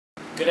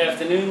Good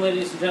afternoon,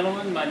 ladies and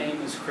gentlemen. My name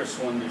is Chris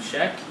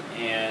Schoeck,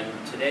 and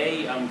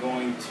today I'm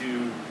going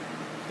to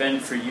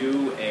bend for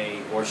you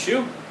a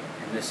horseshoe.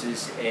 And this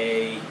is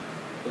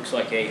looks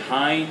like a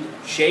hind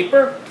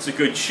shaper. It's a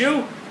good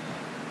shoe.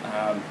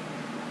 I've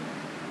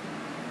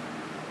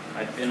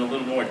been a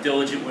little more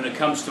diligent when it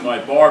comes to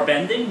my bar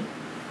bending,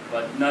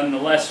 but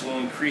nonetheless will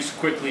increase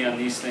quickly on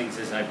these things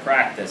as I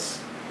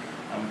practice.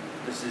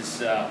 This is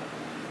so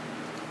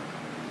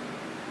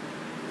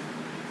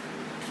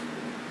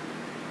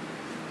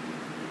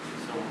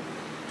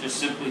just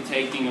simply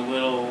taking a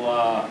little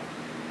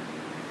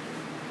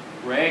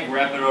rag,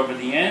 wrap it over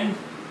the end.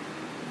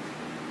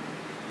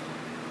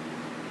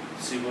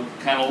 See what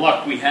kind of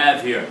luck we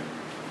have here.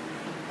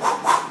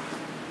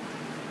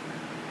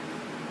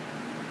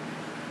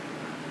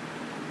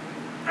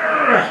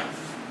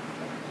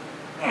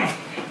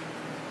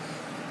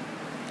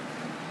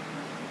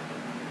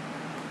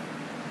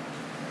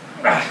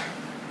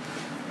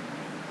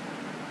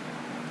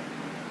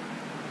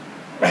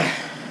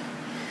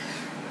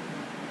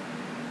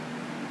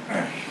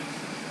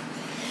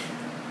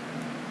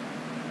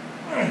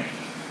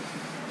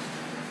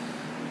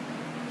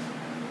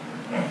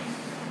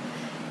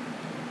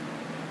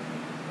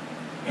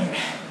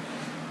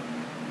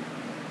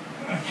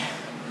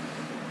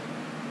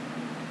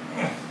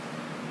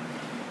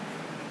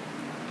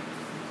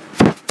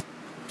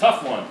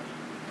 Tough one.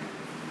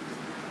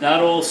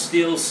 Not all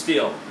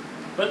steel,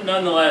 but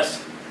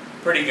nonetheless,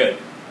 pretty good.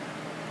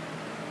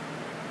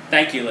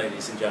 Thank you,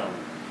 ladies and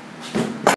gentlemen.